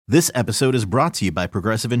This episode is brought to you by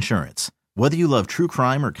Progressive Insurance. Whether you love true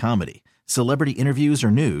crime or comedy, celebrity interviews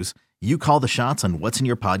or news, you call the shots on what's in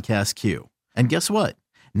your podcast queue. And guess what?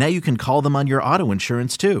 Now you can call them on your auto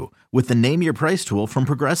insurance too with the Name Your Price tool from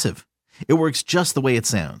Progressive. It works just the way it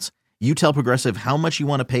sounds. You tell Progressive how much you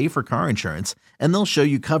want to pay for car insurance, and they'll show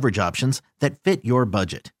you coverage options that fit your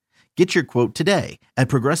budget. Get your quote today at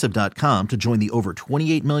Progressive.com to join the over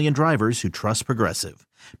 28 million drivers who trust Progressive.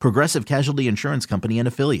 Progressive Casualty Insurance Company and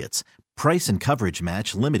Affiliates. Price and coverage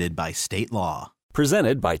match limited by state law.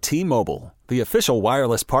 Presented by T-Mobile, the official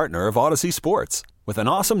wireless partner of Odyssey Sports. With an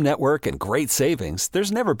awesome network and great savings,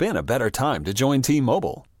 there's never been a better time to join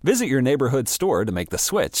T-Mobile. Visit your neighborhood store to make the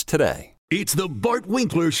switch today. It's the Bart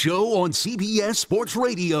Winkler Show on CBS Sports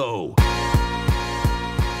Radio.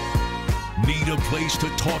 Need a place to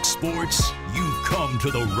talk sports? You've come to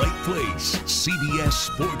the right place. CBS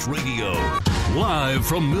Sports Radio. Live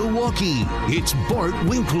from Milwaukee, it's Bart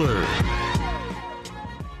Winkler.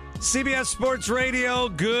 CBS Sports Radio,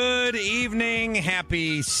 good evening.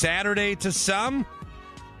 Happy Saturday to some.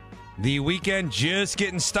 The weekend just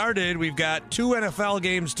getting started. We've got 2 NFL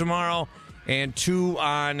games tomorrow and 2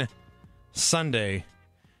 on Sunday.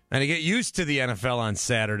 And to get used to the NFL on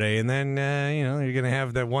Saturday, and then, you're going to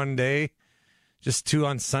have that one day. Just 2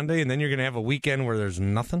 on Sunday, and then you're going to have a weekend where there's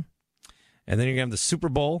nothing. And then you're going to have the Super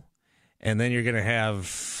Bowl, and then you're going to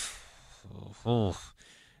have...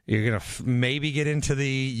 you're going to maybe get into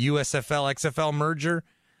the USFL, XFL merger.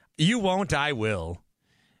 You won't, I will.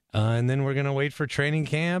 And then we're going to wait for training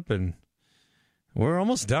camp, and we're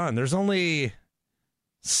almost done. There's only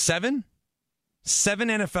 7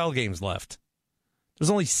 NFL games left. There's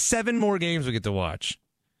only 7 more games we get to watch.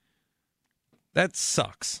 That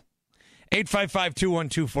sucks.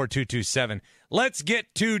 855-212-4227. Let's get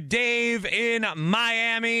to Dave in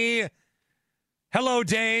Miami. Hello,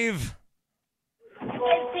 Dave.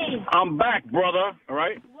 I'm back, brother. All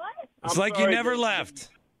right? What? It's like you never left.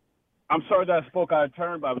 I'm sorry that I spoke out of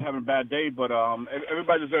turn, but I was having a bad day. But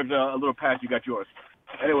everybody deserves a little pass. You got yours.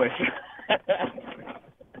 Anyway.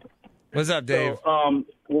 What's up, Dave? So,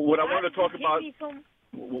 what I wanted to talk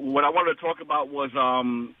about was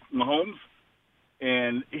Mahomes.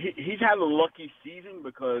 And he's had a lucky season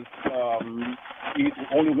because he's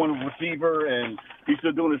only one receiver and he's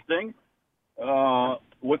still doing his thing.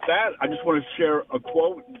 With that, I just want to share a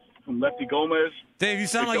quote from Lefty Gomez. Dave, you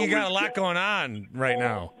sound like you got a lot going on right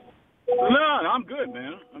now. No, I'm good,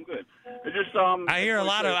 man. I'm good. It's just I hear a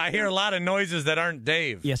lot of noises that aren't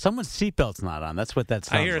Dave. Yeah, someone's seatbelt's not on. That's what that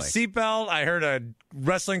sounds like. I hear a seatbelt. I heard a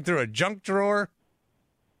wrestling through a junk drawer.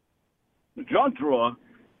 The junk drawer.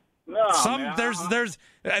 No, man.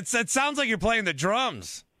 It sounds like you're playing the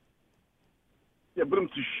drums. Yeah, but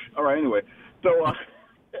all right. Anyway, so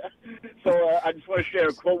I just want to share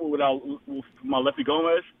a quote with my Lefty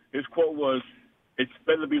Gomez. His quote was, "It's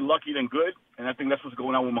better to be lucky than good," and I think that's what's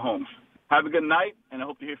going on with Mahomes. Have a good night, and I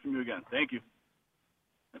hope to hear from you again. Thank you.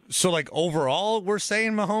 So, like overall, we're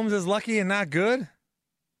saying Mahomes is lucky and not good.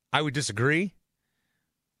 I would disagree.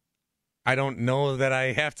 I don't know that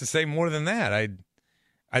I have to say more than that.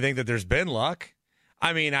 I think that there's been luck.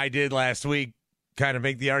 I mean, I did last week kind of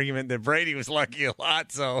make the argument that Brady was lucky a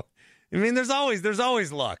lot. So, I mean, there's always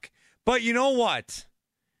luck. But you know what?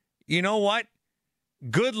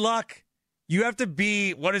 Good luck. You have to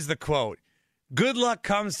be, what is the quote? Good luck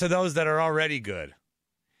comes to those that are already good.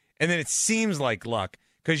 And then it seems like luck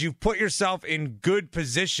because you've put yourself in good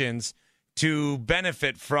positions to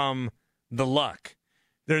benefit from the luck.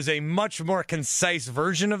 There's a much more concise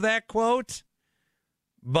version of that quote.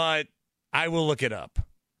 But I will look it up.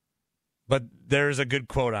 But there's a good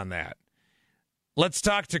quote on that. Let's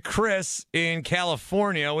talk to Chris in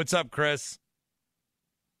California. What's up, Chris?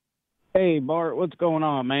 Hey, Bart. What's going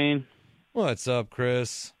on, man? What's up,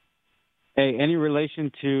 Chris? Hey, any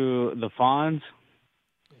relation to the Fonz?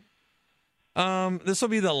 This will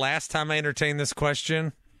be the last time I entertain this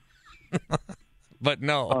question. But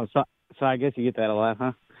no. Oh, so I guess you get that a lot,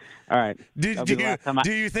 huh? All right. Do you think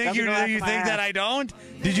that I don't?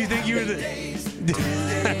 Did you think you were the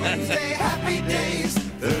Wednesday, happy days.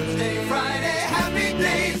 Thursday, Friday, happy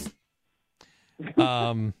days.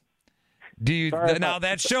 Do you now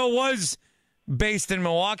that show was based in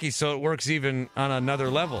Milwaukee, so it works even on another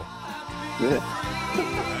level.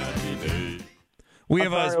 We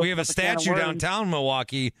have a statue downtown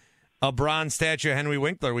Milwaukee, a bronze statue of Henry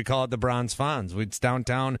Winkler. We call it the Bronze Fonz. It's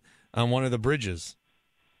downtown on one of the bridges.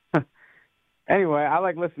 Anyway, I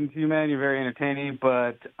like listening to you, man. You're very entertaining,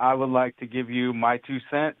 but I would like to give you my 2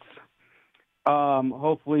 cents.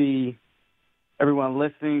 Hopefully everyone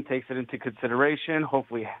listening takes it into consideration.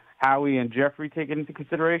 Hopefully Howie and Jeffrey take it into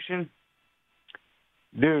consideration.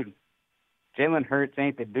 Dude, Jalen Hurts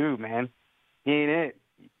ain't the dude, man. He ain't it.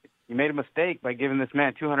 You made a mistake by giving this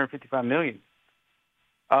man $255 million.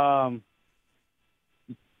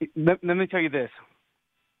 Let me tell you this.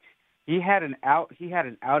 He had an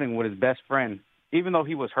outing with his best friend. Even though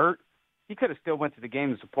he was hurt, he could have still went to the game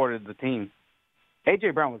and supported the team.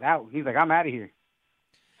 A.J. Brown was out. He's like, I'm out of here.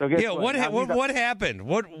 So guess what happened?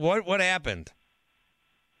 What happened?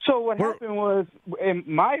 So what happened was, in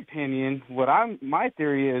my opinion, my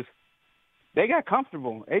theory is they got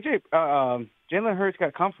comfortable. Jalen Hurts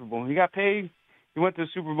got comfortable. He got paid. He went to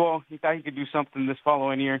the Super Bowl. He thought he could do something this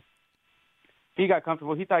following year. He got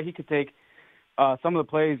comfortable. He thought he could take some of the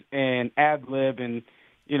plays and ad-lib and,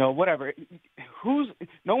 whatever.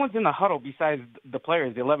 No one's in the huddle besides the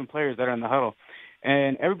players, the 11 players that are in the huddle.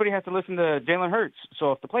 And everybody has to listen to Jalen Hurts.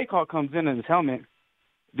 So if the play call comes in his helmet,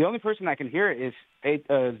 the only person that can hear it is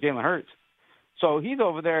Jalen Hurts. So he's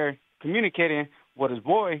over there communicating with his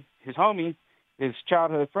boy, his homie, his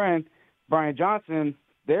childhood friend, Brian Johnson.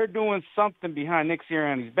 They're doing something behind Nick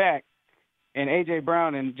Sirianni's back. And A.J.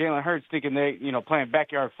 Brown and Jalen Hurts thinking they, playing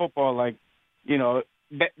backyard football like,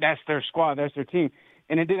 that's their squad, that's their team.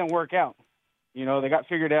 And it didn't work out. They got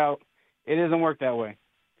figured out. It doesn't work that way.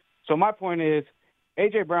 So my point is,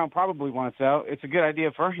 A.J. Brown probably wants out. It's a good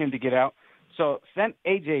idea for him to get out. So send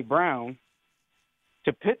A.J. Brown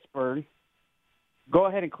to Pittsburgh. Go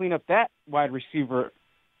ahead and clean up that wide receiver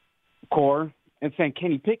core and send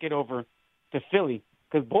Kenny Pickett over to Philly.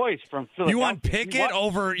 Because boys from Philadelphia.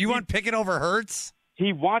 You want Pickett over Hurts?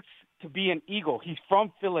 He wants to be an Eagle. He's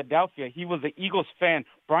from Philadelphia. He was an Eagles fan.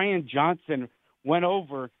 Brian Johnson went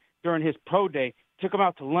over during his pro day, took him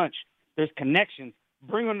out to lunch. There's connections.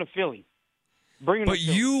 Bring him to Philly. But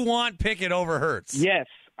you want Pickett over Hurts? Yes,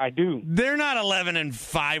 I do. They're not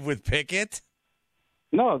 11-5 with Pickett.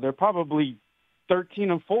 No, they're probably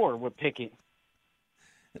 13-4 with Pickett.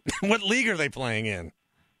 What league are they playing in?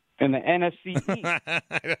 In the NFC East.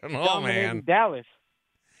 I don't know, man. Dallas.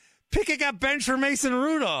 Pickett got benched for Mason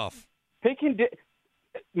Rudolph.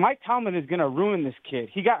 Mike Tomlin is going to ruin this kid.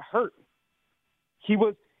 He got hurt. He's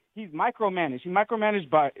micromanaged. He micromanaged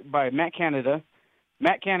by Matt Canada.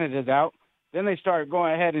 Matt Canada's out. Then they started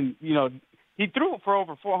going ahead and, he threw for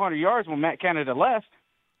over 400 yards when Matt Canada left.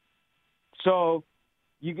 So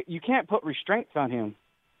you can't put restraints on him.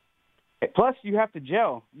 Plus, you have to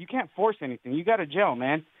gel. You can't force anything. You got to gel,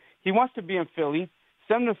 man. He wants to be in Philly.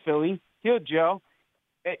 Send him to Philly. He'll gel.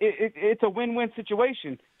 It's a win-win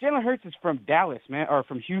situation. Jalen Hurts is from Dallas, man, or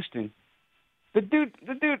from Houston. The dude,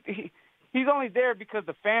 he's only there because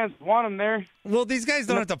the fans want him there. Well, these guys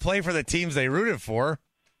don't have to play for the teams they rooted for.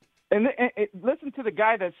 And listen to the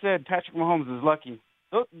guy that said Patrick Mahomes is lucky.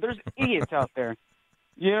 There's idiots out there.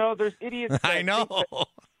 There's idiots. I know.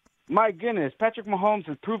 My goodness, Patrick Mahomes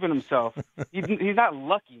has proven himself. He's not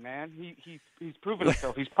lucky, man. He's proven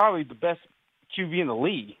himself. He's probably the best QB in the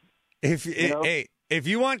league. If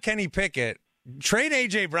you want Kenny Pickett, trade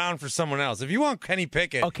A.J. Brown for someone else. If you want Kenny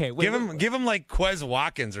Pickett, give him like Quez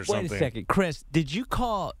Watkins or something. Wait a second, Chris. Did you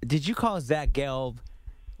call Zach Gelb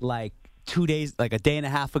like 2 days, like a day and a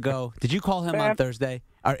half ago? Did you call him on Thursday?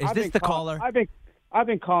 Or is this the caller? I've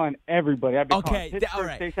been calling everybody. I've been calling Pittsburgh all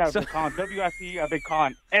right. Station. I've been calling WIC. I've been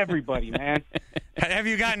calling everybody, man. Have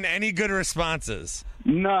you gotten any good responses?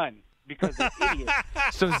 None, because they're idiots.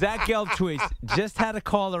 So Zach Gelb tweets, just had a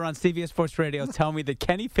caller on CBS Sports Radio tell me that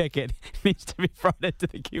Kenny Pickett needs to be brought into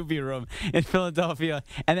the QB room in Philadelphia,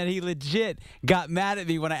 and that he legit got mad at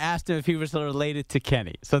me when I asked him if he was related to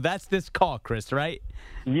Kenny. So that's this call, Chris, right?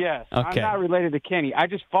 Yes. Okay. I'm not related to Kenny. I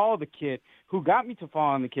just follow the kid. Who got me to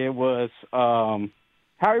following the kid was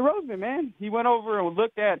Harry Roseman, man. He went over and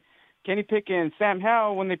looked at Kenny Pickett and Sam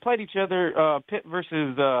Howell when they played each other, Pitt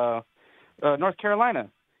versus North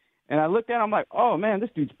Carolina. And I looked at him, I'm like, oh, man,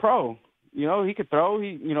 this dude's pro. He could throw.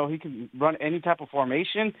 He can run any type of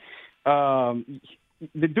formation. The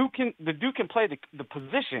dude can play the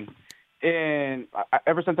position. And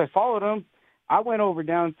ever since I followed him, I went over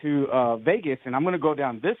down to Vegas, and I'm going to go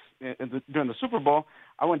down during the Super Bowl.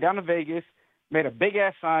 I went down to Vegas, made a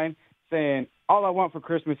big-ass sign saying, all I want for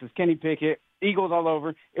Christmas is Kenny Pickett, Eagles all over.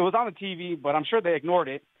 It was on the TV, but I'm sure they ignored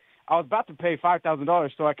it. I was about to pay $5,000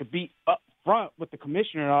 so I could be up front with the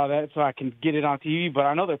commissioner and all that so I can get it on TV, but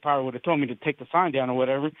I know they probably would have told me to take the sign down or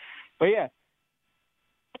whatever. But, yeah,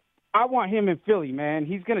 I want him in Philly, man.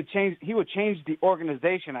 He's going to change. He would change the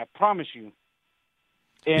organization, I promise you.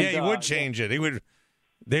 And, he would change it.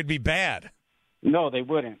 They'd be bad. No, they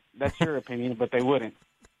wouldn't. That's your opinion, but they wouldn't.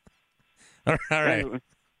 All right. Anyway,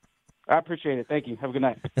 I appreciate it. Thank you. Have a good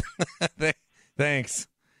night. Thanks.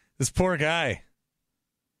 This poor guy.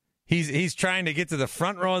 He's trying to get to the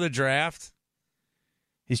front row of the draft.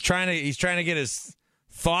 He's trying to get his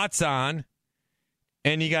thoughts on,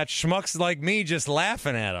 and you got schmucks like me just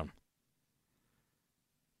laughing at him.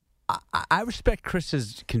 I respect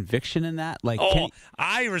Chris's conviction in that. Like,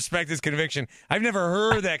 I respect his conviction. I've never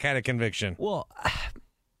heard that kind of conviction. Well,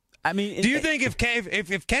 I mean, do you think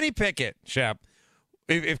if Kenny Pickett, Shep,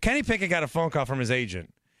 if Kenny Pickett got a phone call from his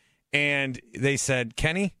agent and they said,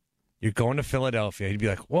 Kenny, you're going to Philadelphia, he'd be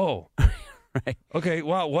like, whoa. Right. Okay,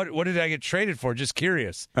 well, what did I get traded for? Just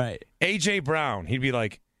curious. Right. A.J. Brown, he'd be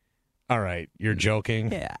like, all right, you're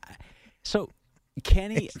joking. Yeah. So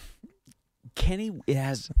Kenny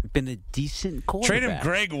has been a decent quarterback. Trade him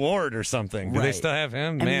Greg Ward or something. Do they still have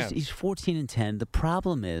him? I Man, mean, he's 14-10. The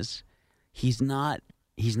problem is he's not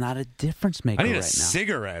a difference maker I need right a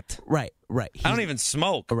cigarette. Right. I don't even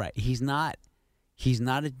smoke. Right. He's not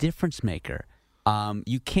a difference maker.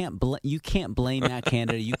 You can't blame Matt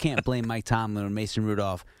Canada. You can't blame Mike Tomlin or Mason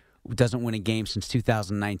Rudolph, who doesn't win a game since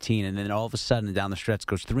 2019, and then all of a sudden down the stretch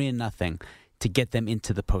goes 3-0 to get them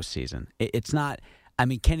into the postseason. It's not. I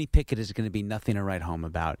mean, Kenny Pickett is going to be nothing to write home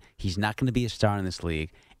about. He's not going to be a star in this league.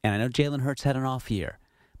 And I know Jalen Hurts had an off year,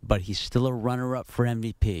 but he's still a runner-up for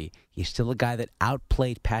MVP. He's still a guy that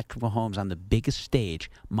outplayed Patrick Mahomes on the biggest stage,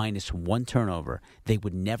 minus one turnover. They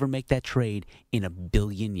would never make that trade in a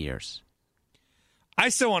billion years. I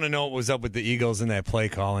still want to know what was up with the Eagles in that play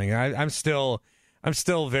calling. I'm still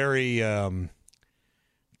very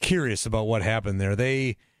curious about what happened there.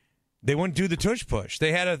 They wouldn't do the tush push.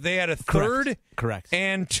 They had a third Correct.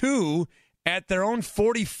 and 2 at their own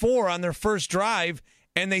 44 on their first drive,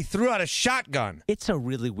 and they threw out a shotgun. It's a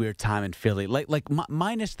really weird time in Philly. Like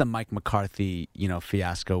minus the Mike McCarthy,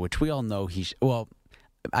 fiasco, which we all know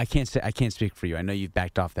I can't speak for you. I know you've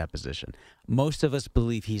backed off that position. Most of us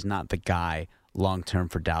believe he's not the guy long term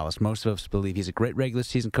for Dallas. Most of us believe he's a great regular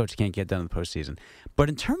season coach, can't get done in the postseason. But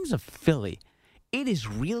in terms of Philly, it is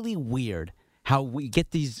really weird how we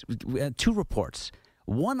get these two reports.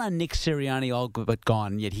 One on Nick Sirianni, all but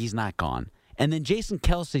gone, yet he's not gone. And then Jason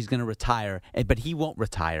Kelsey's going to retire, but he won't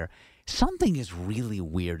retire. Something is really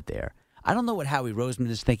weird there. I don't know what Howie Roseman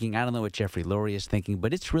is thinking. I don't know what Jeffrey Lurie is thinking,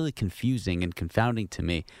 but it's really confusing and confounding to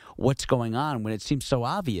me what's going on when it seems so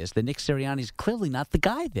obvious that Nick Sirianni's clearly not the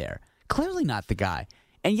guy there. Clearly not the guy.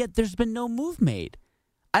 And yet there's been no move made.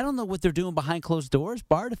 I don't know what they're doing behind closed doors,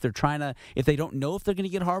 Bart, if they don't know if they're going to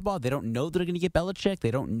get Harbaugh, they don't know they're going to get Belichick,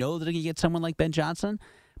 they don't know they're going to get someone like Ben Johnson,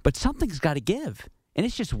 but something's got to give. And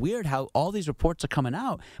it's just weird how all these reports are coming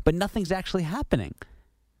out, but nothing's actually happening.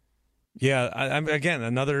 Yeah, I'm again,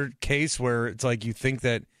 another case where it's like you think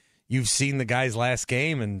that you've seen the guy's last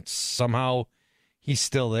game and somehow he's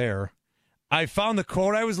still there. I found the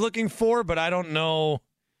quote I was looking for, but I don't know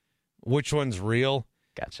which one's real.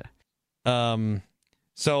 Gotcha.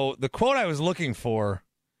 So the quote I was looking for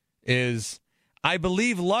is, I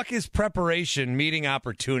believe luck is preparation meeting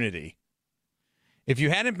opportunity. If you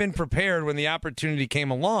hadn't been prepared when the opportunity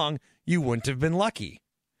came along, you wouldn't have been lucky.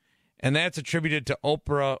 And that's attributed to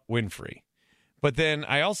Oprah Winfrey. But then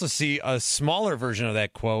I also see a smaller version of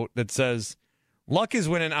that quote that says, luck is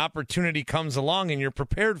when an opportunity comes along and you're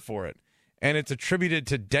prepared for it. And it's attributed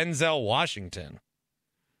to Denzel Washington.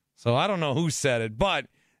 So I don't know who said it, but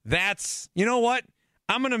that's, you know what?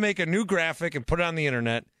 I'm going to make a new graphic and put it on the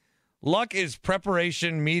internet. Luck is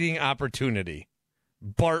preparation meeting opportunity.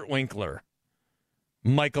 Bart Winkler.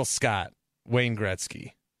 Michael Scott. Wayne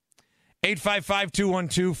Gretzky.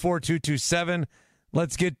 855-212-4227.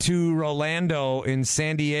 Let's get to Rolando in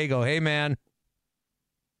San Diego. Hey, man.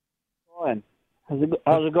 How's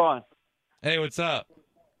it going? Hey, what's up?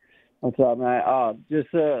 What's up, man? I'm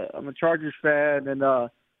a Chargers fan, and we're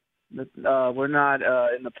not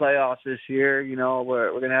in the playoffs this year. You know,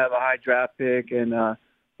 we're gonna have a high draft pick, and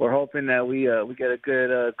we're hoping that we get a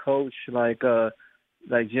good coach like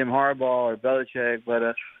Jim Harbaugh or Belichick,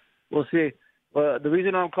 but we'll see. But the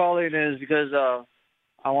reason I'm calling is because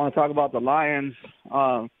I want to talk about the Lions.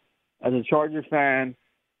 As a Chargers fan,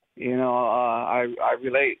 you know, I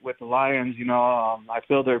relate with the Lions. You know, I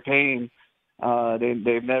feel their pain.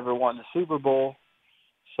 They've never won the Super Bowl.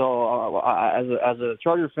 So as a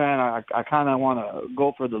Chargers fan, I kind of want to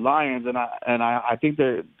go for the Lions, and I think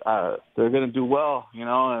they're going to do well, you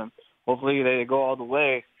know, and hopefully they go all the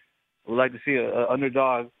way. We'd like to see an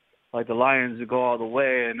underdog like the Lions to go all the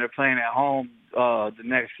way, and they're playing at home the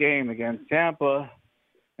next game against Tampa,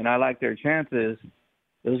 and I like their chances.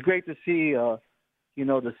 It was great to see, you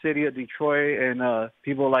know, the city of Detroit and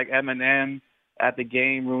people like Eminem at the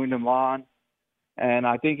game rooting them on. And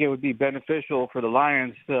I think it would be beneficial for the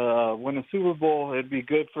Lions to win a Super Bowl. It'd be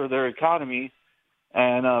good for their economy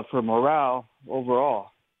and for morale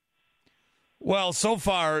overall. Well, so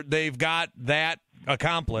far they've got that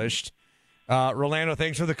accomplished. Rolando,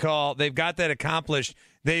 thanks for the call. They've got that accomplished.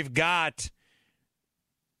 They've got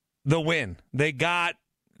the win. They got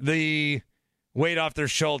the weight off their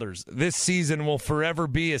shoulders. This season will forever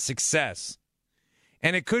be a success.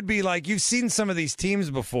 And it could be like you've seen some of these teams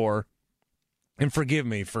before, and forgive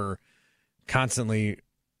me for constantly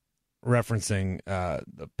referencing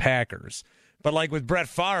the Packers. But like with Brett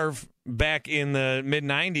Favre back in the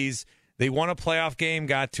mid-'90s, they won a playoff game,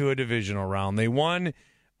 got to a divisional round. They won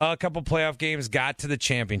a couple playoff games, got to the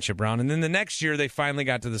championship round. And then the next year, they finally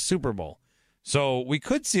got to the Super Bowl. So we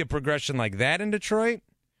could see a progression like that in Detroit.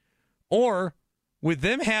 Or with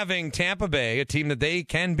them having Tampa Bay, a team that they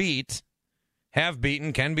can beat, have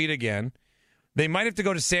beaten, can beat again, they might have to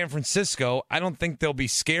go to San Francisco. I don't think they'll be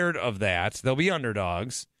scared of that. They'll be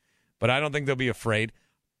underdogs, but I don't think they'll be afraid.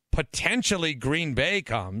 Potentially Green Bay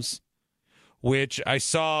comes, which I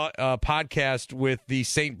saw a podcast with the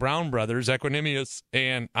St. Brown brothers, Equanimous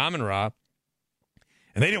and Amon-Ra,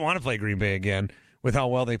 and they didn't want to play Green Bay again with how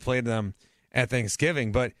well they played them at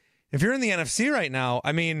Thanksgiving. But if you're in the NFC right now,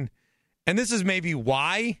 I mean, and this is maybe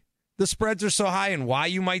why the spreads are so high and why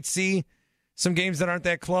you might see some games that aren't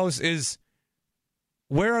that close, is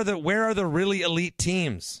where are the really elite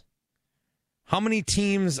teams? How many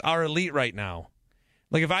teams are elite right now?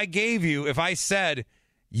 Like if I said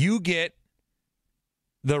you get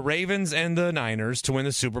the Ravens and the Niners to win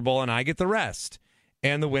the Super Bowl and I get the rest,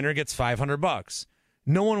 and the winner gets $500,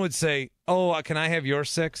 no one would say, "Oh, can I have your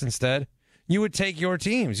 6 instead?" You would take your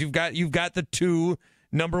teams. You've got the 2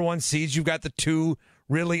 number 1 seeds. You've got the 2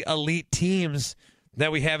 really elite teams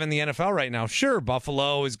that we have in the NFL right now. Sure,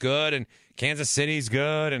 Buffalo is good and Kansas City's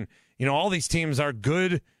good, and all these teams are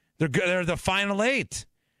good. They're good. They're the final 8.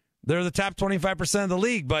 They're the top 25% of the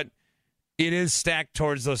league, but it is stacked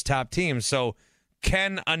towards those top teams. So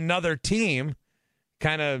can another team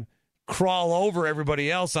kind of crawl over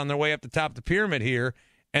everybody else on their way up the top of the pyramid here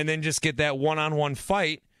and then just get that one-on-one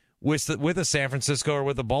fight with a San Francisco or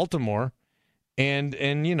with a Baltimore? And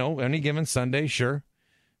any given Sunday, sure.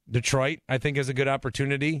 Detroit, I think, has a good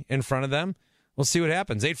opportunity in front of them. We'll see what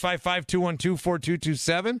happens.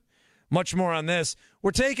 855-212-4227. Much more on this.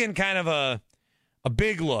 We're taking kind of a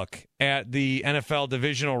big look at the NFL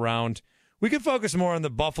divisional round. We could focus more on the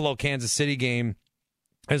Buffalo-Kansas City game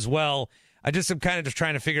as well. I just am kind of just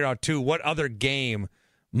trying to figure out, too, what other game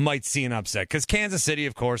might see an upset. Because Kansas City,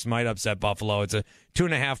 of course, might upset Buffalo. It's a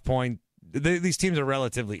 2.5 point. These teams are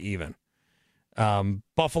relatively even.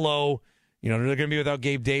 Buffalo, they're going to be without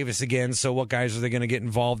Gabe Davis again, so what guys are they going to get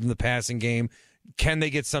involved in the passing game? Can they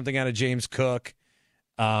get something out of James Cook?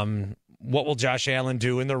 What will Josh Allen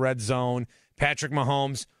do in the red zone? Patrick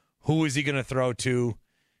Mahomes, who is he going to throw to?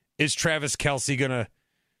 Is Travis Kelce going to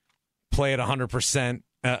play at 100%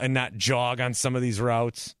 and not jog on some of these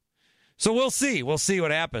routes? So we'll see. We'll see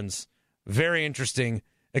what happens. Very interesting.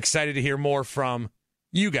 Excited to hear more from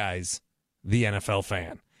you guys, the NFL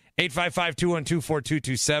fan.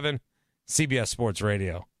 855-212-4227, CBS Sports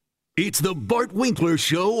Radio. It's the Bart Winkler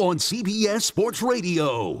Show on CBS Sports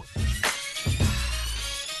Radio.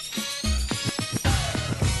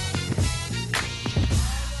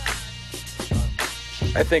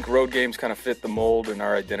 I think road games kind of fit the mold and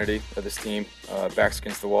our identity of this team. Backs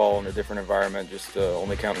against the wall in a different environment, just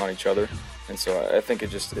only counting on each other. And so I think it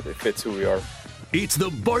fits who we are. It's the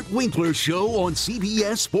Bart Winkler Show on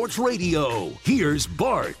CBS Sports Radio. Here's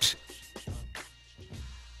Bart.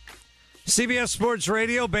 CBS Sports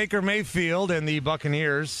Radio, Baker Mayfield and the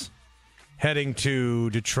Buccaneers heading to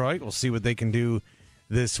Detroit. We'll see what they can do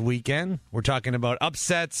this weekend. We're talking about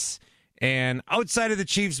upsets, and outside of the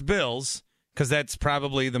Chiefs-Bills, because that's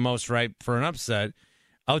probably the most ripe for an upset,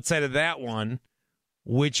 outside of that one,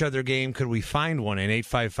 which other game could we find one in?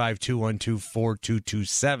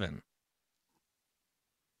 855-212-4227.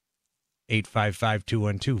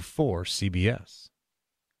 855-212-4CBS.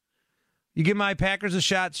 You give my Packers a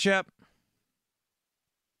shot, Shep?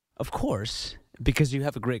 Of course, because you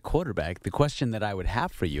have a great quarterback. The question that I would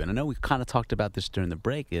have for you, and I know we've kind of talked about this during the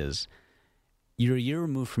break, is you're a year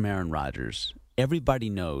removed from Aaron Rodgers. Everybody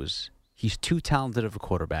knows he's too talented of a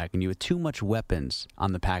quarterback, and you have too much weapons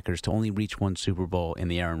on the Packers to only reach one Super Bowl in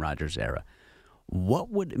the Aaron Rodgers era. What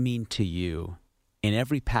would it mean to you, and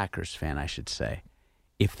every Packers fan, I should say,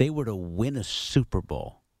 if they were to win a Super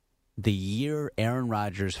Bowl the year Aaron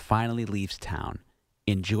Rodgers finally leaves town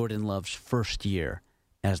in Jordan Love's first year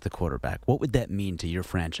as the quarterback? What would that mean to your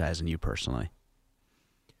franchise and you personally?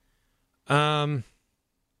 I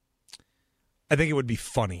think it would be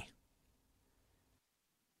funny.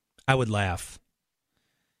 I would laugh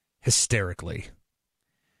hysterically.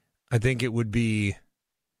 I think it would be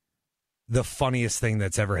the funniest thing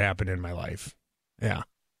that's ever happened in my life. Yeah,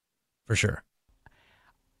 for sure.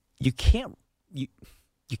 You can't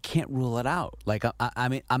rule it out. Like I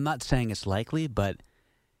mean, I'm not saying it's likely, but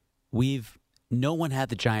no one had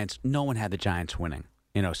the Giants winning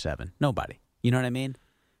in 2007. Nobody. You know what I mean?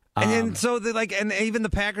 And so and even the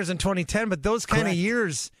Packers in 2010, but those kind of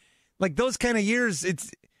years,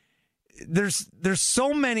 it's there's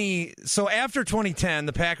so many. So after 2010,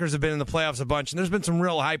 the Packers have been in the playoffs a bunch, and there's been some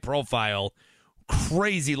real high profile,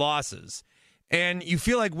 crazy losses. And you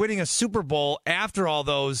feel like winning a Super Bowl after all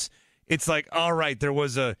those, it's like, all right,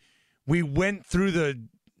 we went through the,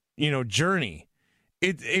 journey.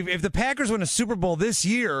 If the Packers win a Super Bowl this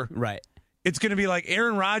year, right, it's going to be like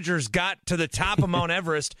Aaron Rodgers got to the top of Mount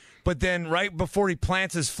Everest, but then right before he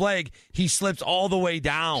plants his flag, he slips all the way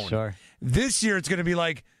down. Sure. This year, it's going to be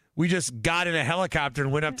like we just got in a helicopter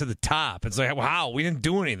and went up to the top. It's like, wow, we didn't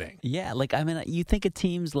do anything. Yeah, you think of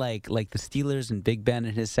teams like the Steelers and Big Ben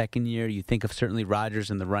in his second year. You think of certainly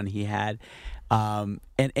Rodgers and the run he had.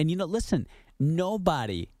 Listen,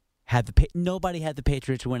 nobody had the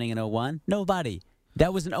Patriots winning in 2001. Nobody.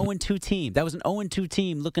 That was an 0-2 team. That was an 0-2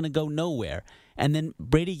 team looking to go nowhere. And then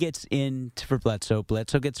Brady gets in for Bledsoe.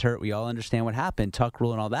 Bledsoe gets hurt. We all understand what happened, Tuck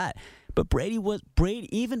rule and all that. But Brady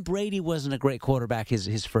wasn't a great quarterback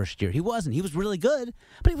his first year. He wasn't. He was really good,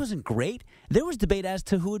 but he wasn't great. There was debate as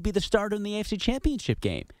to who would be the starter in the AFC Championship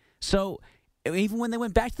game. So even when they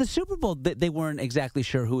went back to the Super Bowl, they weren't exactly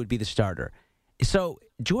sure who would be the starter. So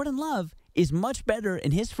Jordan Love is much better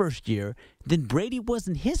in his first year than Brady was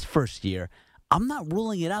in his first year. I'm not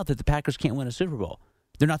ruling it out that the Packers can't win a Super Bowl.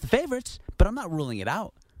 They're not the favorites, but I'm not ruling it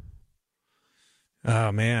out.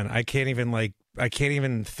 Oh man, I can't even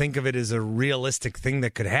think of it as a realistic thing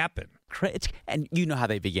that could happen. And you know how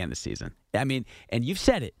they began the season. I mean, and you've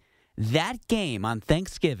said it. That game on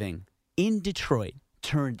Thanksgiving in Detroit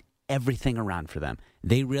turned everything around for them.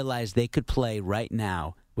 They realized they could play right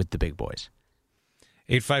now with the big boys.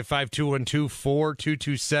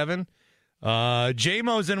 855-212-4227.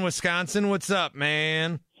 J-Mo's in Wisconsin. What's up,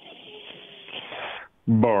 man?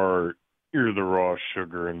 Bart, you're the raw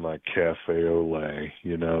sugar in my cafe au lait.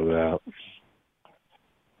 You know that.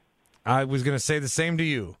 I was going to say the same to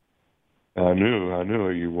you. I knew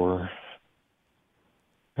you were.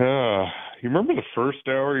 You remember the first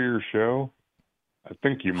hour of your show? I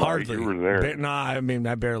think you might. Hardly. You were there. No, I mean,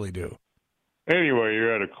 I barely do. Anyway, you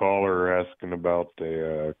had a caller asking about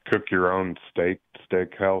the cook-your-own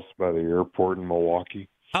steakhouse by the airport in Milwaukee.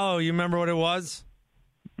 Oh, you remember what it was?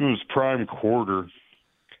 It was Prime Quarter,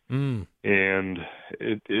 and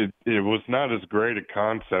it was not as great a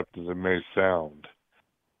concept as it may sound.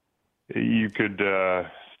 You could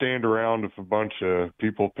stand around with a bunch of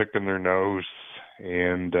people picking their nose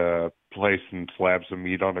and placing slabs of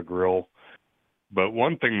meat on a grill. But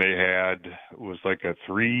one thing they had was like a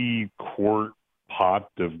 3-quart pot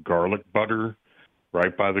of garlic butter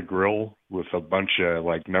right by the grill with a bunch of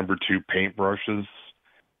like number 2 paintbrushes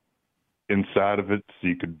inside of it, so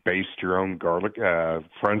you could baste your own garlic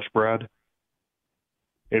French bread.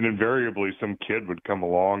 And invariably, some kid would come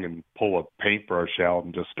along and pull a paintbrush out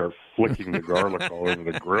and just start flicking the garlic all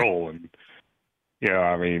over the grill. And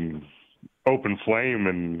I mean, open flame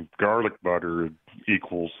and garlic butter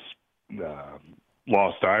equals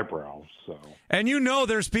lost eyebrows. So, and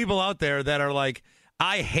there's people out there that are like,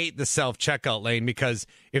 I hate the self-checkout lane because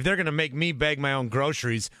if they're going to make me bag my own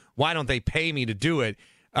groceries, why don't they pay me to do it?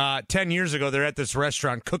 10 years ago, they're at this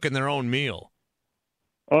restaurant cooking their own meal.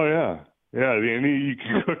 Oh, yeah. Yeah, and you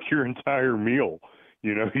can cook your entire meal.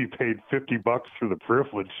 You paid $50 for the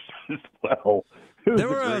privilege as well.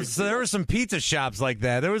 There were some pizza shops like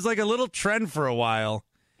that. There was like a little trend for a while.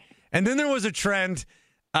 And then there was a trend,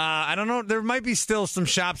 I don't know, there might be still some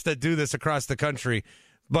shops that do this across the country,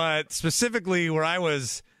 but specifically where I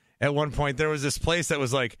was at one point, there was this place that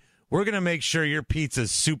was like, we're going to make sure your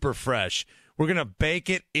pizza's super fresh. We're going to bake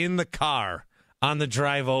it in the car on the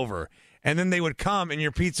drive over. And then they would come and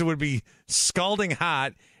your pizza would be scalding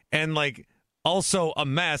hot and like also a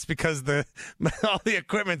mess because all the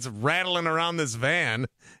equipment's rattling around this van.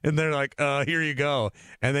 And they're like, here you go.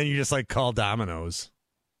 And then you just like call Domino's.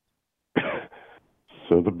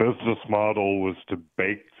 So the business model was to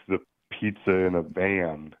bake the pizza in a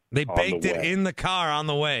van. They baked it in the car on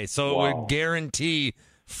the way. So it would guarantee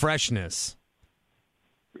freshness.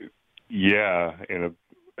 Yeah.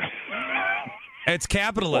 It's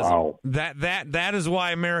capitalism. Wow. That is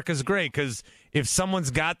why America's great, because if someone's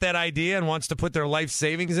got that idea and wants to put their life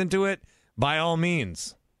savings into it, by all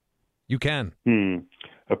means, you can.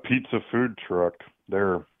 A pizza food truck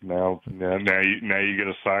there now you get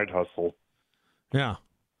a side hustle. Yeah.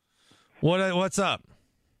 What's up?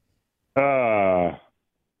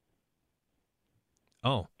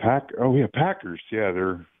 Oh, Packers. Yeah,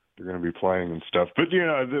 they're going to be playing and stuff. But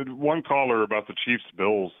the one caller about the Chiefs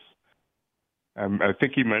Bills, I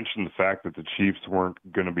think he mentioned the fact that the Chiefs weren't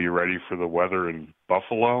going to be ready for the weather in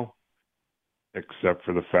Buffalo, except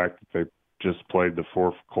for the fact that they just played the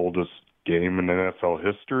fourth coldest game in NFL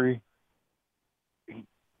history.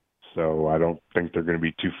 So I don't think they're going to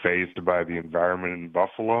be too fazed by the environment in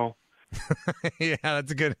Buffalo. Yeah,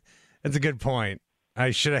 that's a good point.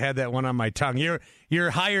 I should have had that one on my tongue.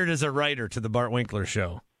 You're hired as a writer to the Bart Winkler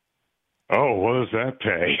show. Oh, what does that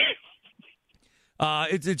pay?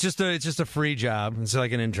 It's just a free job. It's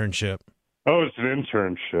like an internship. Oh, it's an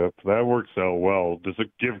internship. That works out well. Does it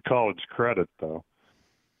give college credit though?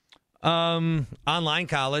 Online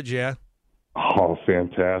college, yeah. Oh,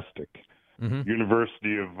 fantastic. Mm-hmm.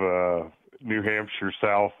 University of New Hampshire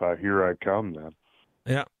South. Here I come then.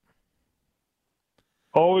 Yeah.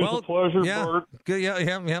 Always a pleasure, yeah. Bart. Good,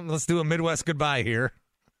 yeah. Let's do a Midwest goodbye here.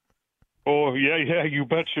 Oh, yeah, you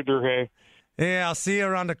betcha, hey. Yeah, I'll see you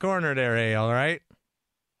around the corner there, hey, all right?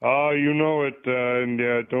 Oh, you know it, and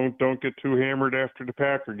don't get too hammered after the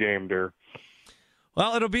Packer game there.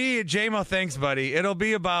 Well, it'll be, J-Mo, thanks, buddy. It'll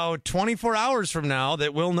be about 24 hours from now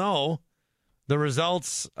that we'll know the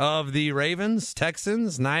results of the Ravens,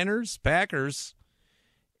 Texans, Niners, Packers,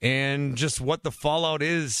 and just what the fallout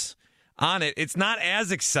is on it. It's not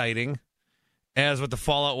as exciting as what the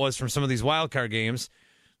fallout was from some of these wild card games.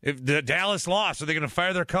 If the Dallas lost, are they going to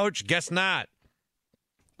fire their coach? Guess not.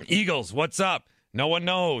 Eagles, what's up? No one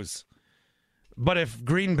knows. But if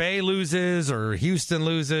Green Bay loses or Houston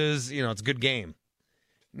loses, it's a good game.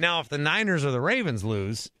 Now, if the Niners or the Ravens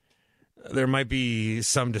lose, there might be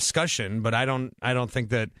some discussion, but I don't think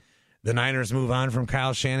that the Niners move on from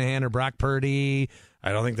Kyle Shanahan or Brock Purdy.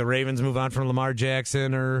 I don't think the Ravens move on from Lamar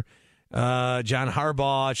Jackson or John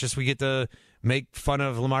Harbaugh. It's just we get to make fun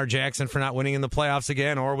of Lamar Jackson for not winning in the playoffs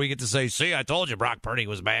again, or we get to say, see, I told you Brock Purdy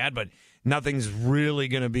was bad, but nothing's really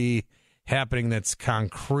going to be happening that's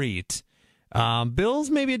concrete.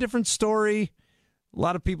 Bills, maybe a different story. A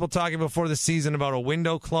lot of people talking before the season about a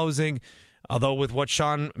window closing, although with what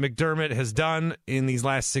Sean McDermott has done in these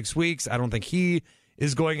last 6 weeks, I don't think he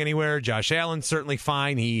is going anywhere. Josh Allen's certainly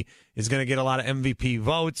fine. He is going to get a lot of MVP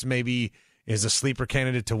votes, maybe is a sleeper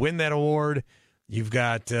candidate to win that award. You've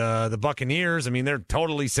got the Buccaneers. I mean, they're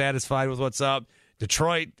totally satisfied with what's up.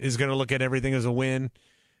 Detroit is going to look at everything as a win.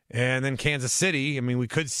 And then Kansas City, I mean, we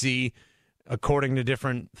could see, according to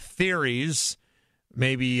different theories,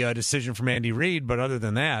 maybe a decision from Andy Reid. But other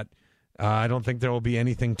than that, I don't think there will be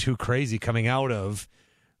anything too crazy coming out of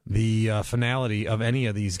the finality of any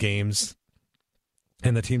of these games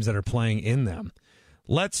and the teams that are playing in them.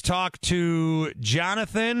 Let's talk to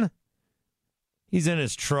Jonathan. He's in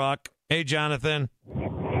his truck. Hey, Jonathan.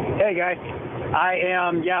 Hey, guys.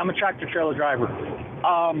 I'm a tractor trailer driver.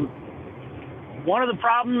 One of the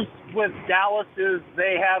problems with Dallas is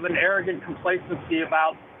they have an arrogant complacency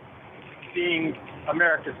about being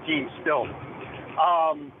America's team still.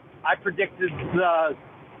 I predicted the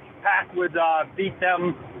Pack would beat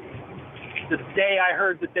them the day I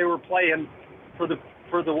heard that they were playing for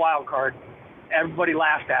the wild card. Everybody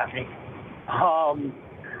laughed at me.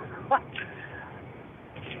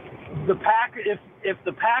 If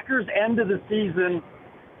the Packers' end of the season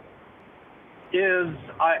is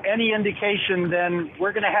any indication, then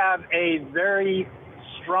we're going to have a very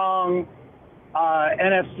strong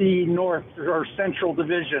NFC North or Central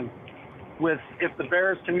division. If the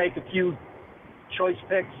Bears can make a few choice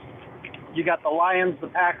picks, you got the Lions, the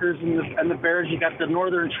Packers, and the Bears. You got the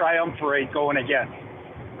Northern Triumvirate going again.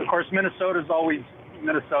 Of course, Minnesota's always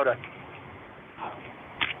Minnesota.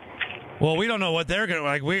 Well, we don't know what they're going to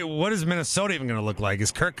like. What is Minnesota even going to look like?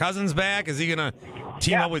 Is Kirk Cousins back? Is he going to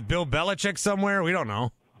team up with Bill Belichick somewhere? We don't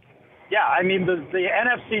know. Yeah, I mean the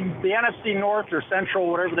NFC North or Central,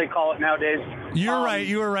 whatever they call it nowadays. You're right.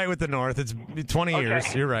 You were right with the North. It's 20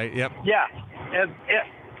 years. You're right. Yep. Yeah,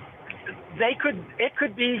 it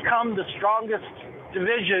could become the strongest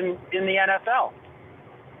division in the NFL.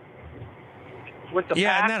 With the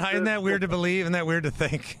isn't that weird to believe? Isn't that weird to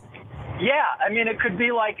think? Yeah, I mean it could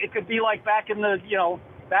be like back in the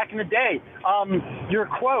day. Your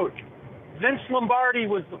quote, Vince Lombardi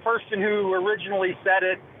was the person who originally said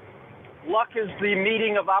it. Luck is the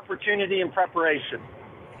meeting of opportunity and preparation.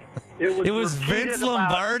 It was Vince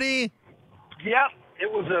Lombardi? Yep.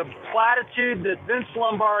 It was a platitude that Vince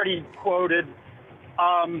Lombardi quoted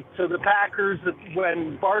to the Packers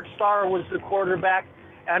when Bart Starr was the quarterback.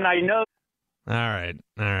 And I know. All right.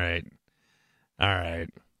 I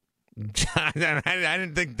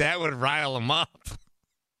didn't think that would rile him up.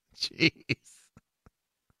 Jeez.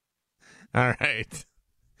 All right.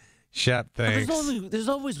 Shep, thanks. There's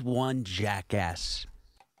always one jackass.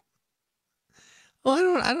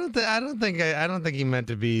 Well, I don't think he meant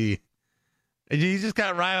to be. He just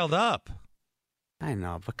got riled up. I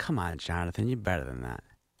know, but come on, Jonathan, you're better than that.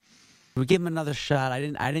 We give him another shot. I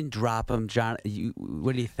didn't drop him, John.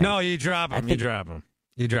 What do you think? No, you drop him. You drop him.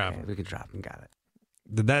 You drop him. We can drop him. Got it.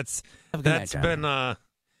 That's been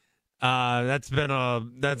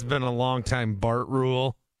a long time Bart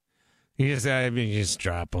rule. You just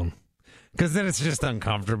drop them, because then it's just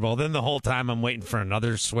uncomfortable. Then the whole time I'm waiting for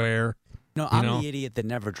another swear. No, I'm the idiot that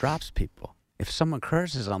never drops people. If someone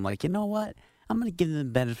curses, I'm like, you know what? I'm going to give them the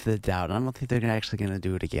benefit of the doubt. I don't think they're actually going to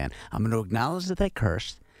do it again. I'm going to acknowledge that they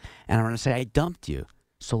cursed, and I'm going to say I dumped you.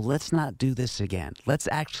 So let's not do this again. Let's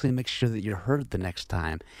actually make sure that you're heard the next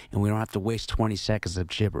time, and we don't have to waste 20 seconds of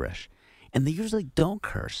gibberish. And they usually don't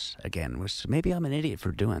curse again, which maybe I'm an idiot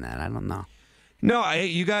for doing that. I don't know. No,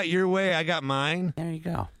 you got your way. I got mine. There you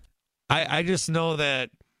go. I just know that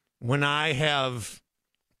when I have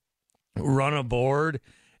run a board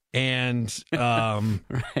and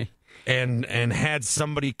right. and had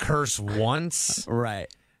somebody curse once, right.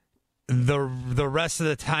 The rest of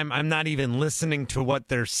the time, I'm not even listening to what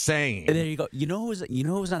they're saying. And there you go. You know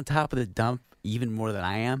who's on top of the dump even more than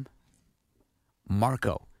I am?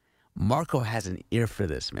 Marco. Marco has an ear for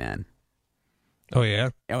this, man. Oh, yeah?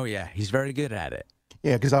 Oh, yeah. He's very good at it.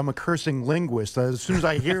 Yeah, because I'm a cursing linguist. As soon as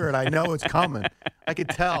I hear it, I know it's coming. I could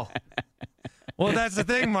tell. Well, that's the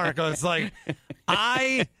thing, Marco. It's like,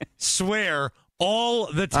 I swear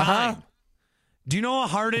all the time. Uh-huh. Do you know how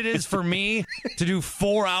hard it is for me to do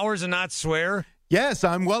 4 hours and not swear? Yes,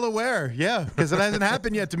 I'm well aware. Yeah, because it hasn't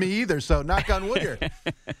happened yet to me either. So knock on wood here.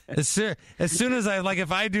 As soon as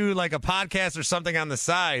if I do like a podcast or something on the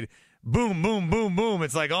side, boom, boom, boom, boom.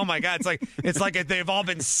 It's like, oh my God. It's like they've all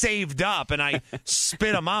been saved up and I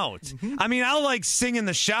spit them out. Mm-hmm. I mean, I'll like sing in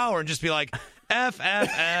the shower and just be like, F, F,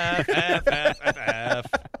 F, F, F, F, F.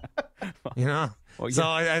 You know? Well, yeah. So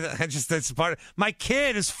I just, that's part of, my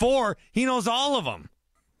kid is 4. He knows all of them.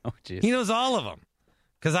 Oh, jeez. He knows all of them.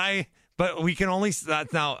 But we can only,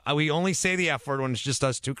 we only say the F word when it's just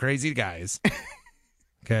us two crazy guys.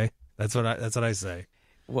 Okay? That's what I say.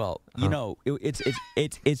 Well, you know,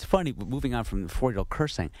 it's funny. Moving on from the 4-year-old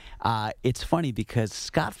cursing, it's funny because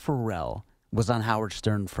Scott Farrell was on Howard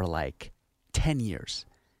Stern for like 10 years,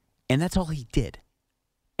 and that's all he did,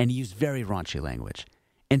 and he used very raunchy language.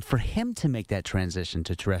 And for him to make that transition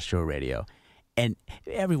to terrestrial radio, and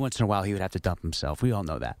every once in a while he would have to dump himself. We all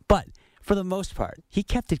know that, but for the most part, he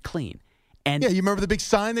kept it clean. And yeah, you remember the big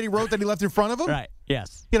sign that he wrote that he left in front of him? Right,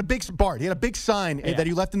 yes. He had a big sign that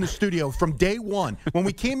he left in the studio from day one. When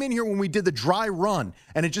we came in here, when we did the dry run,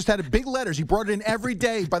 and it just had big letters. He brought it in every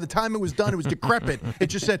day. By the time it was done, it was decrepit. It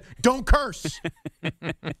just said, "Don't curse."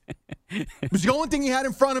 It was the only thing he had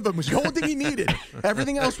in front of him. It was the only thing he needed.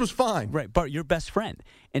 Everything else was fine. Right, Bart, your best friend.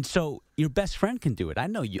 And so your best friend can do it. I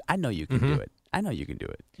know you can do it. I know you can do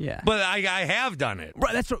it. Yeah. But I have done it.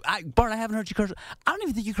 Right, that's what Bart, I haven't heard you curse. I don't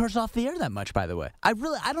even think you curse off the air that much, by the way. I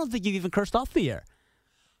don't think you've even cursed off the air.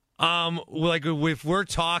 Like if we're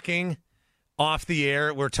talking off the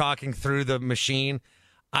air, we're talking through the machine.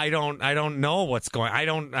 I don't know what's going. I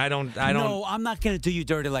don't. No, I'm not going to do you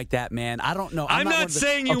dirty like that, man. I don't know. I'm not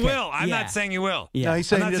saying you will. I'm not saying you will. Yeah. No, he's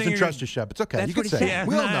saying he doesn't trust you, Shep. It's okay. You can say it.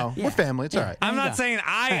 We all know. We're family. It's all right. I'm not saying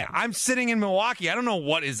I'm sitting in Milwaukee. I don't know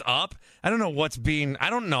what is up. I don't know what's being.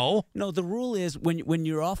 I don't know. No, the rule is when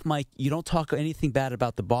you're off mic, you don't talk anything bad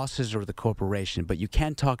about the bosses or the corporation, but you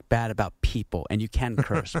can talk bad about people and you can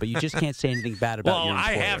curse, but you just can't say anything bad about your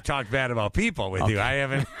employer. I have talked bad about people with you. I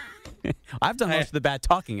haven't. I've done most of the bad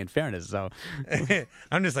talking, in fairness. So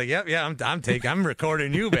I'm just like, I'm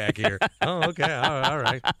recording you back here. Oh, okay, all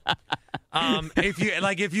right.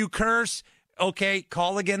 If you curse, okay,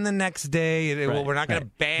 call again the next day. Right, we're not going to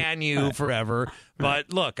ban you forever.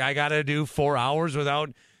 But look, I got to do 4 hours without.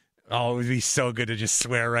 Oh, it would be so good to just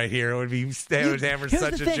swear right here. It would be hammer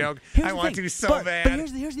such a joke. I want to so bad. But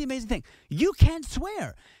here's the amazing thing: you can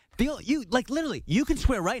swear. Literally, you can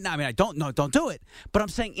swear right now. I mean, don't do it. But I'm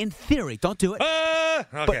saying in theory, don't do it. Okay,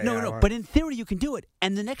 but no. But in theory, you can do it.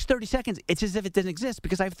 And the next 30 seconds, it's as if it didn't exist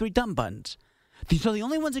because I have 3 dumb buttons. So the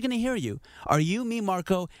only ones that are going to hear you are you, me,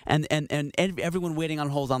 Marco, and everyone waiting on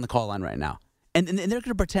hold on the call line right now. And they're going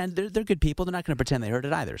to pretend they're good people. They're not going to pretend they heard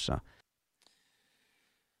it either. So.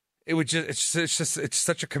 It's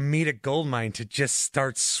such a comedic goldmine to just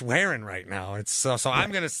start swearing right now. It's so right.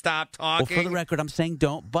 I'm going to stop talking. Well, for the record, I'm saying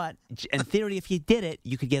don't. But in theory, if you did it,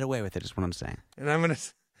 you could get away with it. Is what I'm saying. And I'm going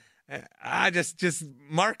to,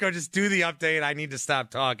 Marco, just do the update. I need to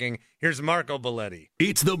stop talking. Here's Marco Belletti.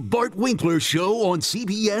 It's the Bart Winkler Show on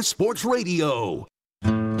CBS Sports Radio.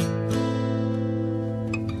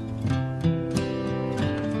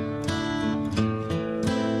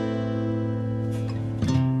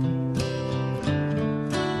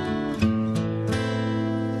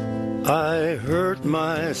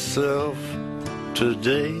 myself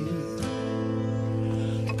today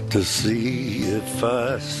to see if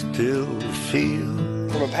I still feel.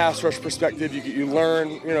 From a pass rush perspective, you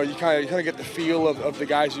learn, you kind of get the feel of the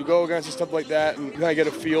guys you go against and stuff like that, and you kind of get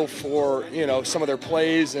a feel for, some of their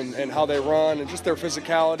plays and how they run and just their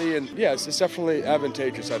physicality. And yeah, it's definitely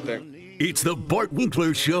advantageous, I think. It's the Bart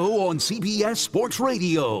Winkler Show on CBS Sports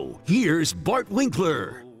Radio. Here's Bart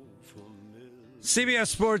Winkler. CBS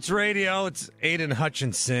Sports Radio, it's Aiden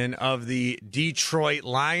Hutchinson of the Detroit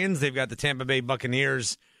Lions. They've got the Tampa Bay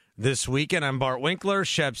Buccaneers this weekend. I'm Bart Winkler.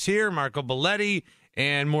 Shep's here, Marco Belletti,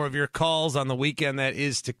 and more of your calls on the weekend that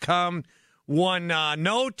is to come. One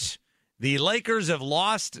note, the Lakers have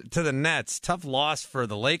lost to the Nets. Tough loss for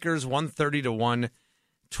the Lakers, 130 to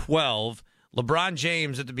 112. LeBron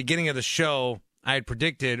James, at the beginning of the show, I had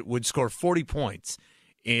predicted would score 40 points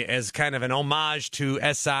as kind of an homage to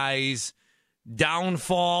SI's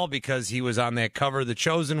downfall because he was on that cover, The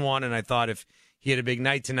Chosen One, and I thought if he had a big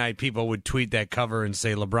night tonight, people would tweet that cover and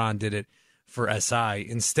say LeBron did it for SI.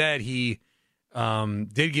 Instead, he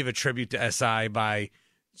did give a tribute to SI by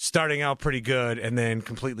starting out pretty good and then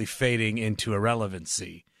completely fading into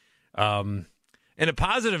irrelevancy. And a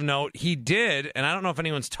positive note, he did, and I don't know if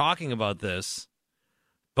anyone's talking about this,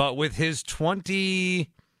 but with his 24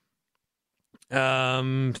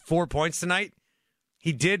 points tonight,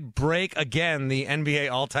 he did break, again, the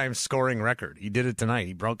NBA all-time scoring record. He did it tonight.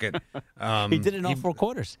 He broke it. He did it in all four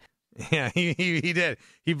quarters. Yeah, he did.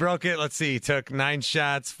 He broke it. Let's see. He took 9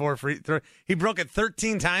 shots, 4 free throws. He broke it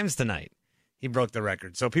 13 times tonight. He broke the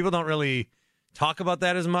record. So people don't really talk about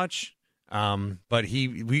that as much. But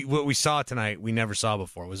what we saw tonight, we never saw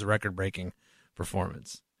before. It was a record-breaking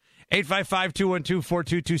performance.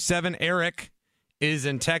 855-212-4227. Eric is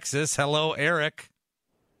in Texas. Hello, Eric.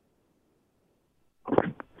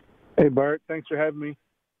 Hey, Bart. Thanks for having me.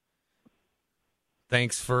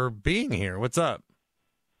 Thanks for being here. What's up?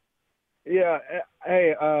 Yeah.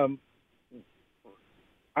 Hey, I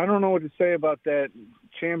don't know what to say about that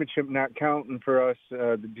championship not counting for us,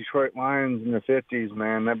 the Detroit Lions in the 50s,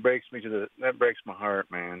 man. That breaks my heart,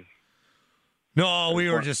 man. No, we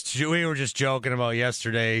were just joking about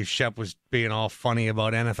yesterday. Shep was being all funny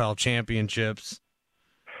about NFL championships.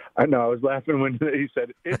 I know. I was laughing when he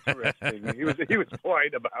said interesting. he was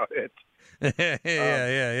polite about it.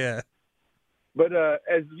 Yeah. But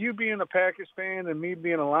as you being a Packers fan and me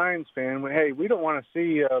being a Lions fan, we don't want to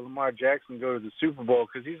see Lamar Jackson go to the Super Bowl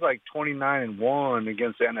because he's like 29-1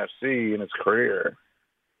 against the NFC in his career.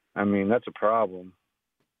 I mean, that's a problem.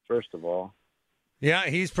 First of all. Yeah,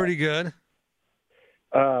 he's pretty good.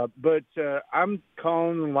 But I'm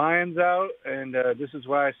calling the Lions out, and this is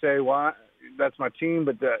why I say why. That's my team,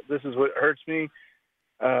 but this is what hurts me.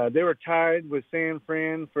 They were tied with San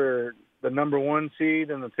Fran for the number 1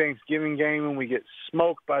 seed in the Thanksgiving game, and we get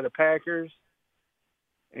smoked by the Packers.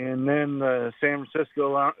 And then San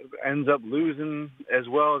Francisco ends up losing as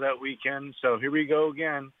well that weekend. So here we go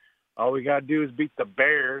again. All we got to do is beat the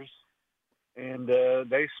Bears, and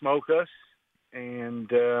they smoke us. And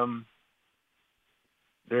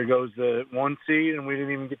there goes the 1 seed, and we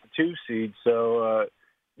didn't even get the 2 seed. So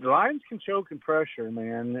the Lions can choke in pressure,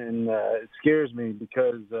 man, and it scares me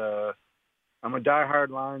because I'm a diehard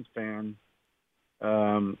Lions fan.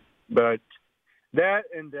 But that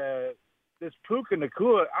and this Puka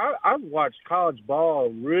Nacua, I've watched college ball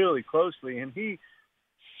really closely, and he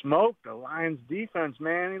smoked the Lions defense,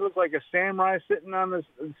 man. He looked like a samurai sitting on the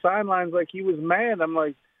sidelines like he was mad. I'm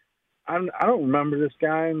like, I don't remember this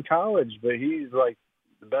guy in college, but he's like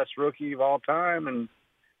the best rookie of all time, and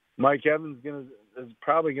Mike Evans is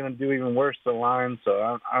probably going to do even worse to the Lions,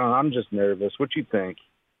 so I'm just nervous. What you think?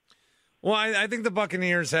 Well, I think the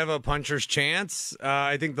Buccaneers have a puncher's chance.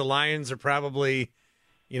 I think the Lions are probably,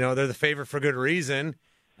 they're the favorite for good reason.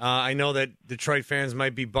 I know that Detroit fans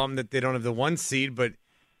might be bummed that they don't have the 1 seed, but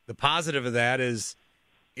the positive of that is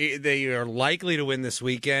they are likely to win this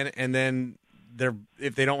weekend, and then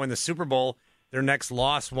if they don't win the Super Bowl, their next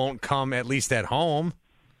loss won't come at least at home.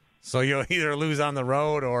 So you'll either lose on the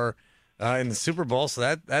road or in the Super Bowl,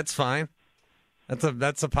 so that's fine.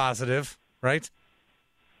 That's a positive, right?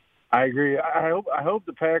 I agree. I hope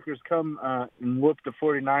the Packers come and whoop the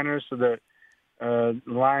 49ers so that the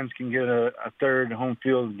Lions can get a third home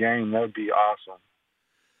field game. That would be awesome.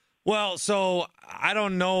 Well, so I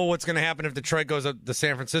don't know what's going to happen if Detroit goes up to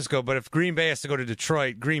San Francisco, but if Green Bay has to go to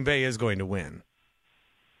Detroit, Green Bay is going to win.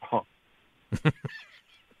 Oh.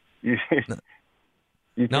 You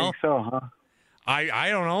think so, huh? I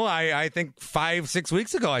don't know. I think 5-6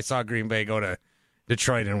 weeks ago I saw Green Bay go to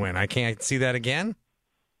Detroit and win. I can't see that again.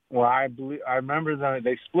 Well, I remember that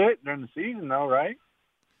they split during the season, though, right?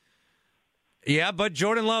 Yeah, but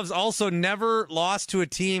Jordan Love's also never lost to a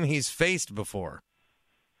team he's faced before.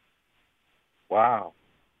 Wow.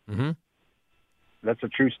 Mm-hmm. That's a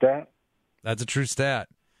true stat? That's a true stat.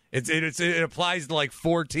 It applies to like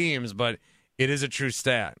 4 teams, but it is a true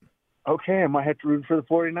stat. Okay, I might have to root for the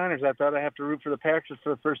 49ers. I thought I'd have to root for the Packers for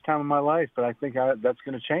the first time in my life, but I think that's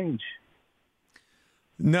going to change.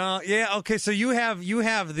 No, yeah, okay, so you have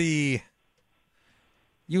the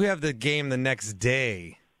game the next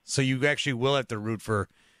day, so you actually will have to root for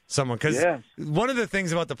someone. Because one of the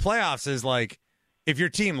things about the playoffs is, like, if your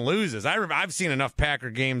team loses, I've seen enough Packer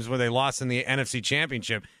games where they lost in the NFC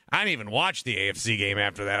Championship. I didn't even watch the AFC game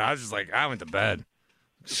after that. I was just like, I went to bed.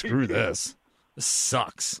 Screw this. This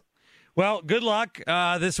sucks. Well, good luck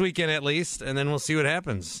this weekend at least, and then we'll see what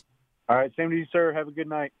happens. All right, same to you, sir. Have a good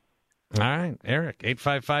night. All right, Eric,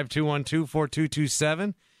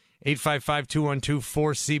 855-212-4227,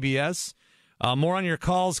 855-212-4CBS. More on your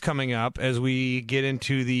calls coming up as we get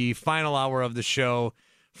into the final hour of the show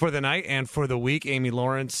for the night and for the week. Amy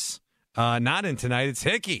Lawrence not in tonight. It's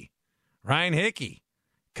Hickey, Ryan Hickey,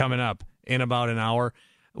 coming up in about an hour.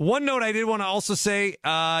 One note I did want to also say,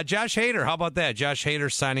 Josh Hader, how about that? Josh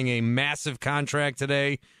Hader signing a massive contract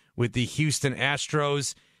today with the Houston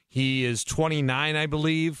Astros. He is 29, I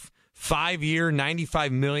believe. 5-year,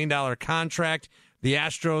 $95 million contract. The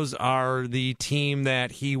Astros are the team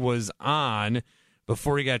that he was on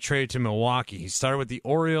before he got traded to Milwaukee. He started with the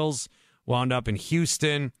Orioles, wound up in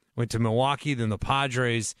Houston, went to Milwaukee, then the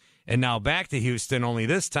Padres, and now back to Houston, only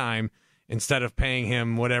this time, instead of paying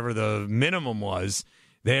him whatever the minimum was,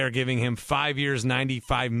 they are giving him 5 years,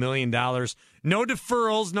 $95 million. No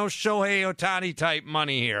deferrals, no Shohei Ohtani type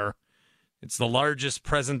money here. It's the largest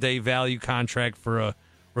present-day value contract for a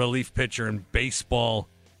relief pitcher in baseball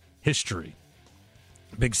history.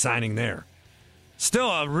 Big signing there. Still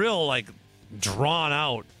a real, like,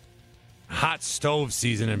 drawn-out, hot stove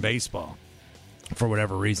season in baseball for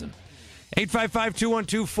whatever reason.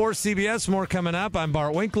 855-212-4CBS. More coming up. I'm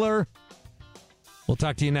Bart Winkler. We'll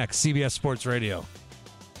talk to you next. CBS Sports Radio.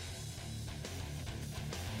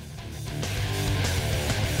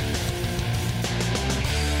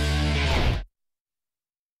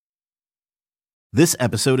 This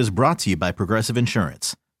episode is brought to you by Progressive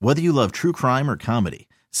Insurance. Whether you love true crime or comedy,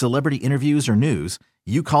 celebrity interviews or news,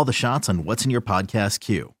 you call the shots on what's in your podcast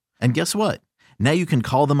queue. And guess what? Now you can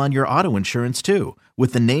call them on your auto insurance too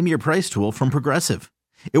with the Name Your Price tool from Progressive.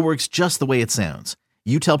 It works just the way it sounds.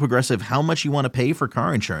 You tell Progressive how much you want to pay for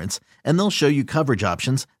car insurance, and they'll show you coverage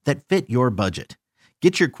options that fit your budget.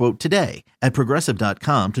 Get your quote today at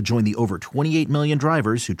Progressive.com to join the over 28 million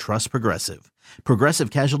drivers who trust Progressive. Progressive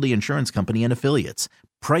Casualty Insurance Company and Affiliates.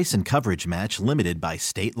 Price and coverage match limited by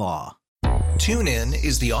state law. TuneIn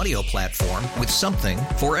is the audio platform with something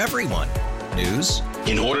for everyone. News.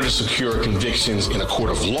 In order to secure convictions in a court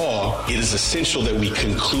of law, it is essential that we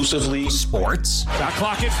conclusively. Sports. Shot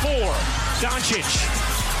clock at 4.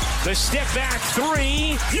 Doncic. The step back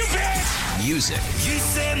 3. You bet. Music. You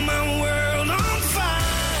set my world on fire.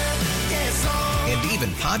 Yes, and even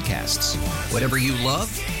podcasts. Whatever you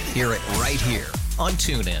love, hear it right here on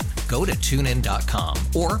TuneIn. Go to TuneIn.com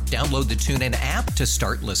or download the TuneIn app to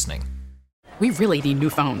start listening. We really need new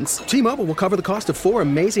phones. T-Mobile will cover the cost of 4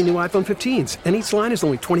 amazing new iPhone 15s, and each line is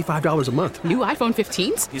only $25 a month. New iPhone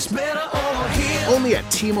 15s? It's better over here. Only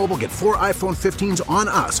at T-Mobile, get 4 iPhone 15s on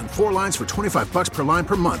us and 4 lines for $25 per line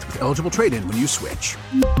per month with eligible trade-in when you switch.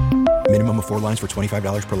 Minimum of 4 lines for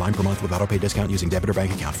 $25 per line per month with autopay discount using debit or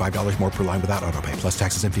bank account. $5 more per line without autopay, plus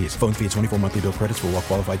taxes and fees. Phone fee at 24 monthly bill credits for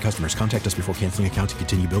well-qualified customers. Contact us before canceling account to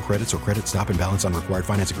continue bill credits or credit stop and balance on required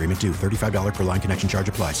finance agreement due. $35 per line connection charge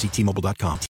applies. See T-Mobile.com.